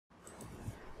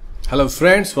Hello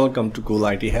friends, welcome to Cool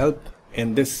IT Help.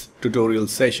 In this tutorial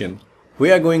session,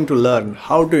 we are going to learn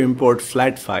how to import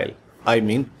flat file,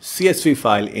 CSV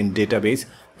file in database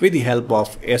with the help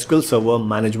of SQL Server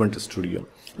Management Studio.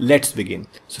 Let's begin.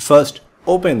 So first,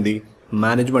 open the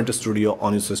Management Studio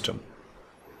on your system.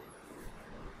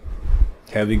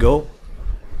 Here we go.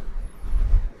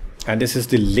 And this is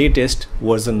the latest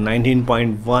version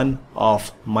 19.1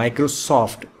 of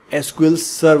Microsoft SQL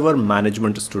Server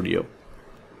Management Studio.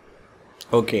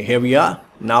 Okay, here we are.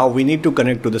 Now we need to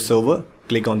connect to the server.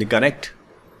 Click on the connect.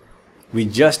 We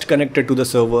just connected to the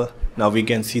server. Now we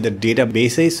can see the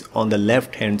databases on the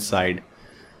left hand side.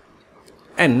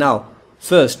 And now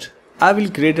first I will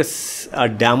create a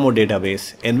demo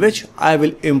database in which I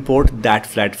will import that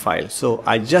flat file. So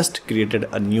I just created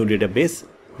a new database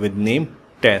with name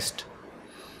test.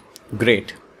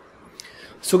 Great.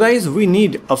 So guys, we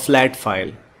need a flat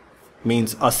file,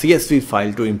 means a CSV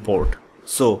file to import.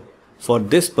 So for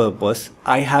this purpose,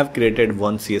 I have created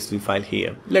one CSV file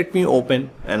here. Let me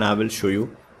open and I will show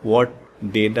you what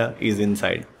data is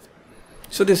inside.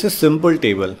 So this is simple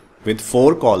table with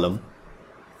 4 columns.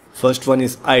 First one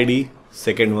is ID,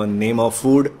 second one name of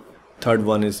food, third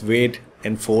one is weight,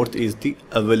 and fourth is the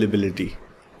availability.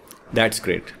 That's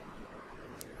great.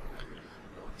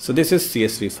 So this is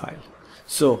CSV file.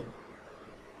 So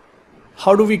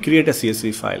how do we create a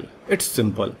CSV file? It's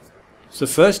simple. So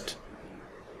first,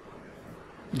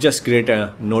 just create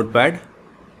a notepad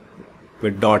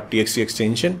with .txt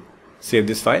extension, save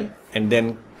this file, and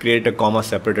then create a comma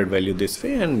separated value this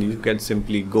way, and you can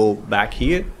simply go back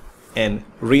here and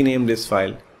rename this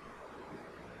file.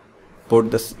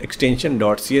 Put this extension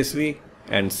 .csv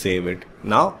and save it.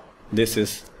 Now this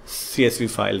is CSV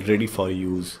file ready for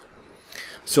use.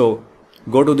 So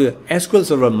go to the SQL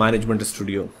Server Management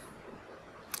Studio.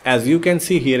 As you can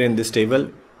see here in this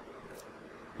table,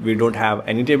 we don't have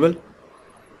any table.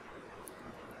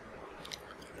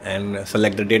 And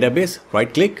select the database,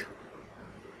 right click,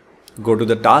 go to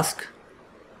the task.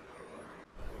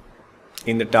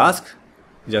 In the task,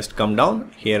 just come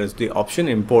down. Here is the option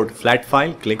import flat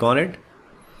file, click on it,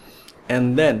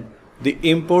 and then the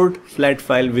import flat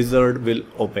file wizard will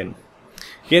open.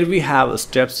 Here we have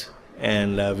steps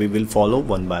and we will follow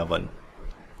one by one.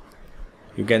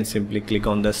 You can simply click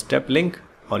on the step link,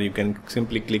 or you can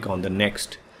simply click on the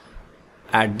next.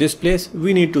 At this place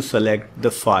we need to select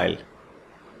the file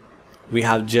we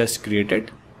have just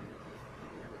created.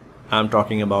 I'm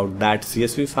talking about that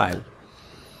CSV file.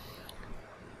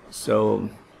 So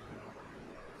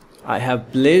I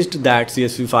have placed that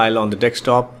CSV file on the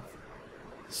desktop.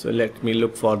 So let me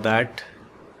look for that.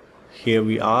 Here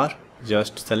we are.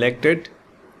 Just select it,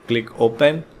 click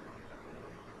open,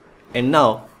 and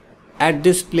now at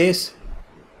this place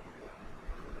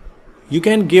you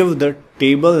can give the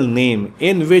table name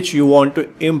in which you want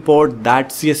to import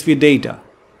that CSV data.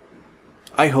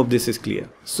 I hope this is clear.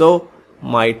 So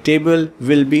my table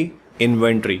will be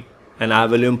inventory, and I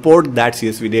will import that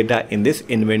CSV data in this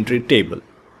inventory table.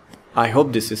 I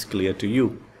hope this is clear to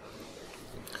you.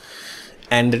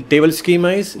 And the table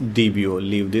schema is DBO.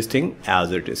 Leave this thing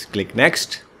as it is. Click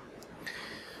next.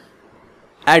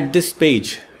 At this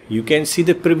page you can see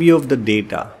the preview of the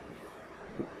data.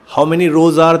 How many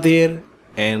rows are there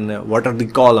and what are the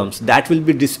columns that will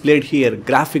be displayed here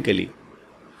graphically.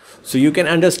 So you can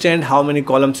understand how many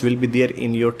columns will be there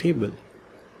in your table.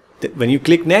 When you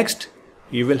click next,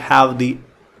 you will have the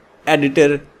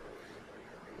editor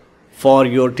for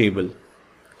your table.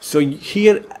 So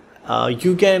here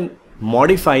you can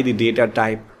modify the data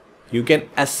type. You can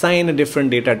assign a different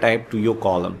data type to your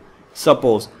column.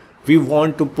 Suppose we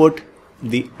want to put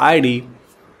the ID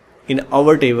in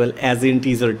our table as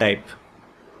integer type.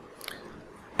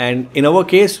 And in our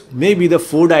case, maybe the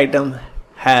food item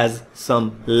has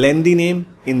some lengthy name.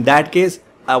 In that case,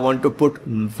 I want to put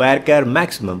varchar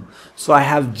maximum. So I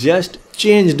have just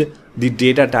changed the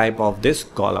data type of this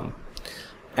column.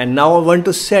 And now I want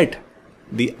to set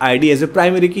the ID as a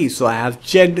primary key. So I have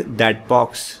checked that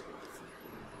box.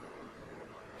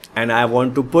 And I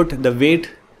want to put the weight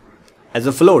as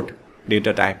a float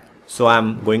data type. So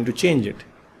I'm going to change it.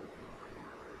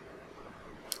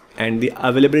 And the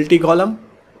availability column.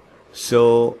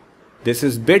 So this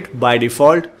is bit by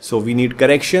default, so we need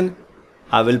correction.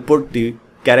 I will put the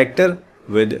character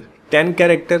with 10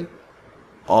 character,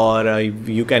 or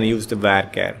you can use the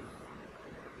varchar.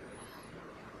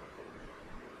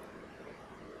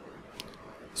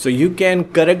 So you can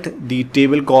correct the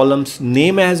table columns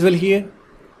name as well here.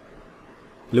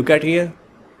 Look at here.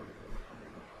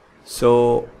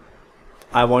 So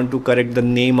I want to correct the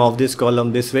name of this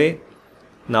column this way.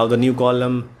 Now the new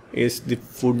column is the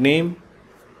food name,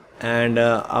 and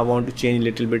I want to change a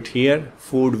little bit here,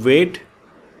 food weight.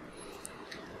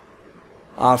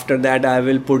 After that I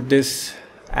will put this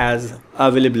as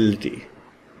availability.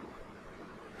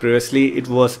 Previously it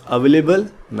was available,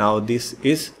 now this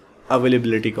is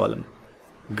availability column.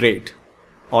 Great.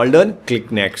 All done.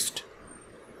 Click next.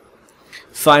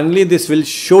 Finally, this will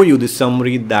show you the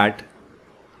summary that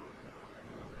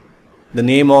the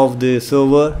name of the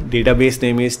server database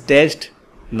name is test.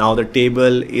 Now the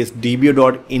table is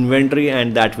dbo.inventory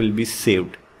and that will be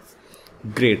saved.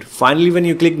 Great. Finally, when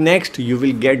you click next, you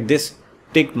will get this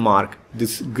tick mark,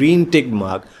 this green tick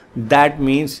mark. That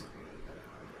means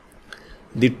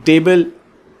the table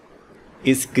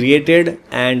is created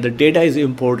and the data is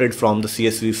imported from the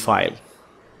CSV file.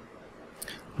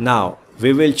 Now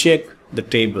we will check the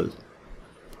table.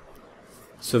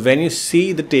 So when you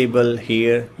see the table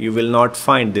here, you will not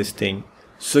find this thing.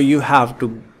 So you have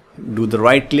to do the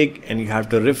right click and you have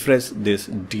to refresh this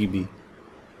DB.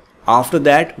 After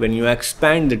that, when you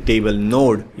expand the table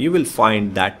node, you will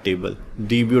find that table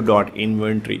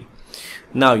dbo.inventory.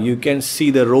 Now you can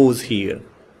see the rows here.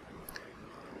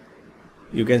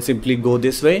 You can simply go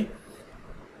this way,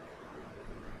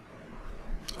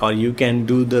 or you can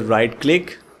do the right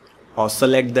click or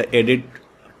select the edit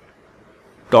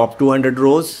top 200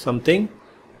 rows something.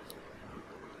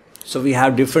 So we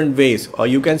have different ways, or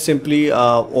you can simply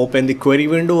open the query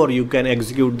window, or you can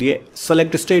execute the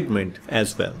select statement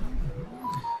as well.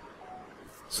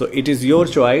 So it is your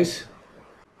choice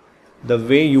the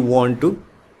way you want to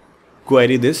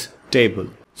query this table.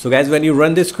 So guys, when you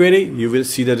run this query, you will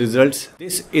see the results.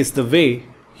 This is the way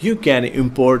you can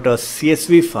import a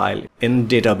CSV file in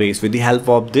database with the help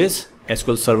of this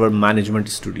SQL Server Management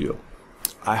Studio.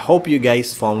 I hope you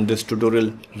guys found this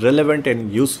tutorial relevant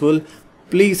and useful.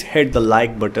 Please hit the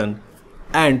like button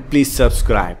and please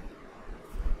subscribe.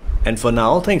 And for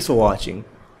now, thanks for watching.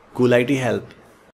 Cool IT Help.